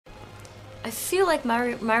I feel like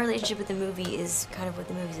my relationship with the movie is kind of what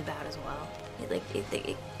the movie's about as well. I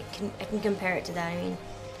can compare it to that. I mean,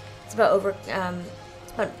 it's about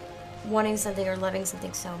it's about wanting something or loving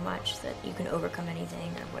something so much that you can overcome anything,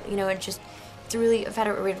 or what, you know. It's had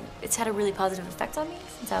a really positive effect on me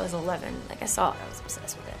since I was 11. Like, I saw it, I was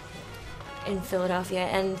obsessed with it in Philadelphia,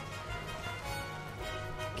 and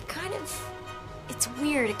it's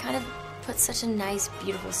weird. It kind of puts such a nice,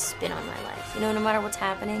 beautiful spin on my life. You know, no matter what's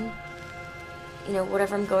happening, you know,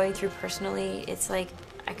 whatever I'm going through personally, it's like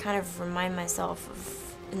I kind of remind myself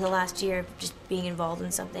of, in the last year, just being involved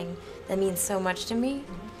in something that means so much to me,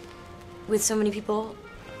 with so many people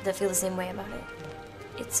that feel the same way about it.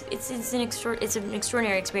 It's an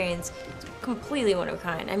extraordinary experience. It's completely one of a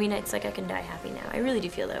kind. I mean, it's like I can die happy now. I really do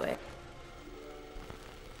feel that way.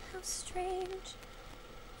 How strange,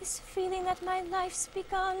 this feeling that my life's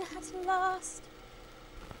begun at last.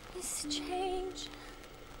 This change.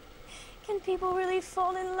 Can people really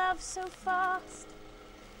fall in love so fast?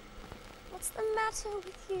 What's the matter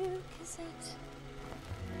with you, Cossette?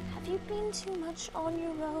 Have you been too much on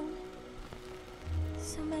your own?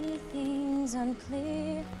 So many things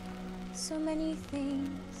unclear, so many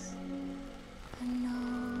things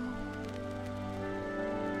unknown.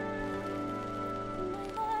 In my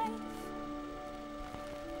life,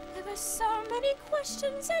 there are so many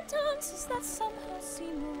questions and answers that somehow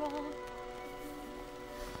seem wrong.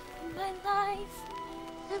 In my life,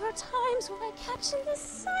 there are times when I catch in the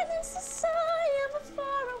silence a sigh of a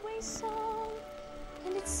faraway song,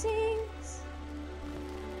 and it sings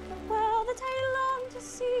the world that I long to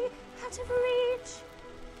see out of reach,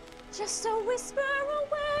 just a whisper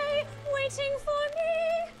away, waiting for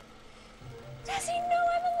me. Does he know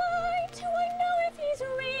I'm alive? Do I know if he's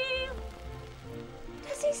real?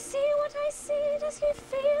 Does he see what I see? Does he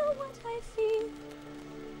feel what I feel?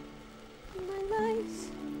 In my life,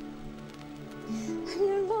 I'm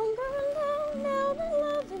no longer alone now. The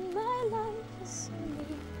love in my life is so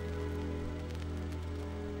near.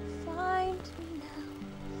 Find me now.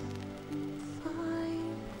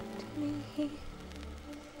 Find me here.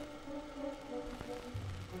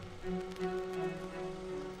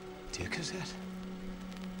 Dear Cossette,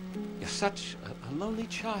 you're such a lonely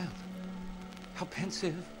child. How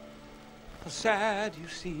pensive, how sad you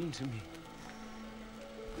seem to me.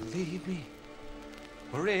 Believe me,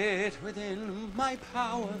 were it within my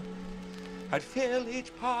power, I'd fill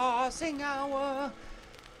each passing hour.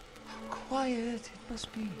 How quiet it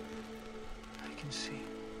must be, I can see,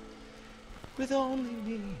 with only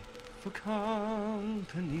me for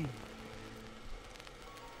company.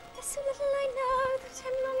 There's so little I know that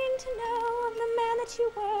I'm longing to know of the man that you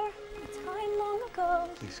were a time long ago.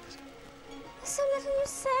 Please, Cossette. There's so little you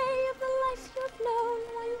say of the life you've known,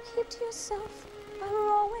 while you keep to yourself, while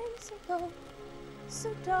we're always alone. So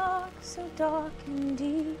dark and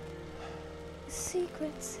deep, the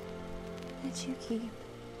secrets that you keep.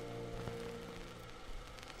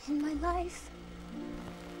 In my life,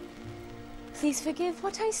 please forgive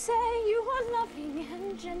what I say. You are loving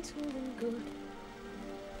and gentle and good.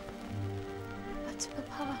 But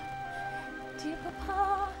Papa, dear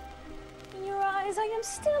Papa, in your eyes I am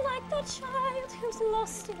still like that child who's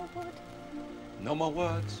lost in a wood. No more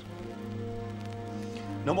words.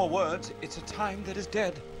 No more words. It's a time that is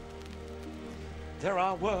dead. There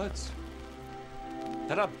are words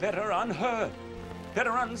that are better unheard,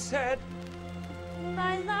 better unsaid. In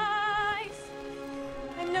my life,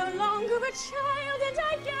 I'm no longer a child, and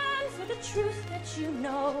I yearn for the truth that you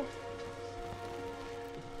know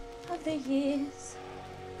of the years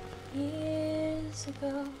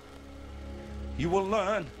ago. You will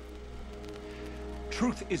learn.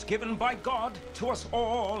 Truth is given by God to us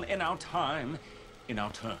all in our time, in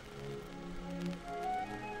our turn.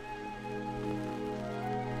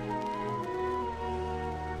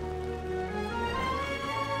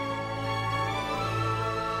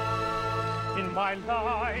 In my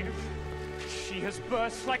life, she has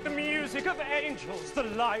burst like the music of angels, the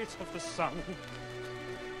light of the sun.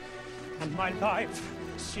 And my life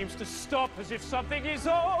seems to stop as if something is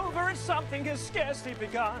over and something has scarcely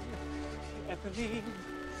begun. Eveline,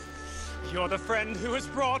 you're the friend who has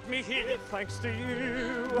brought me here, thanks to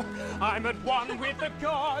you. I'm at one with the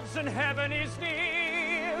gods and heaven is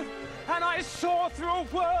near. And I soar through a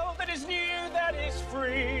world that is new, that is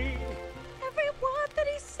free. Every word that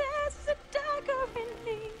he says is a dagger in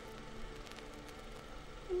me.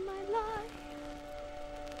 In my life,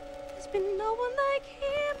 there's been no one like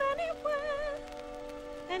him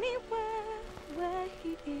anywhere where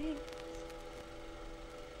he is.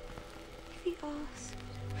 If he asked,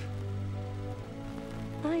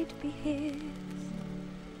 I'd be his.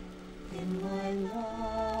 In my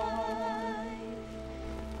life.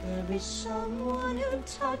 be someone who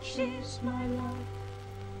touches my life,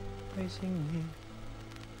 waiting here,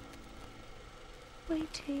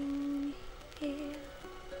 waiting here.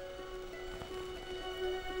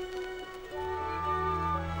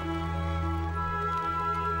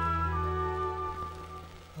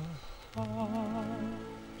 a heart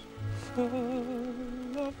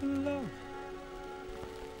full of love,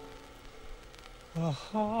 a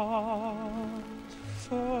heart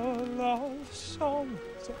full of songs.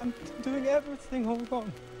 I'm doing everything all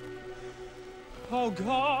wrong. Oh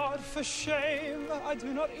God, for shame, I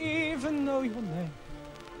do not even know your name.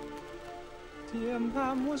 Dear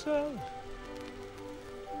mademoiselle,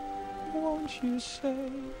 won't you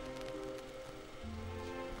say,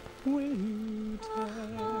 will you tell?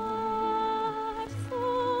 Heart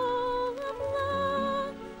full of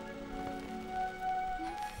love,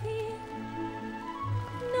 no fear,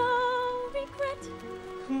 no regret.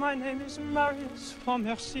 My name is Marius, oh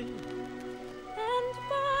merci. And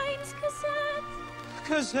mine's Cossette.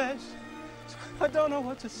 Cossette, I don't know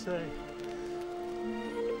what to say.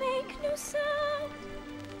 And make no sound.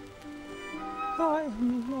 I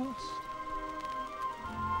am lost.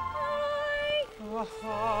 A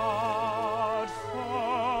heart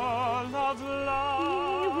full of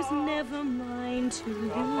love. He was never mine to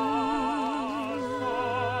lose. A heart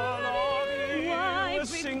full of Why you. A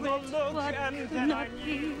single regret look what and could then I not knew.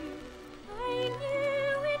 be? I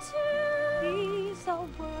knew it too. These are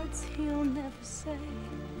words he'll never say.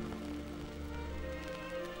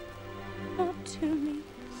 Not to me,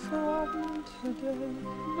 From today,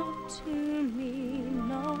 not to me,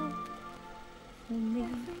 not for me.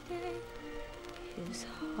 Every day, his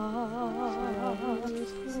heart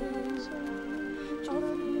full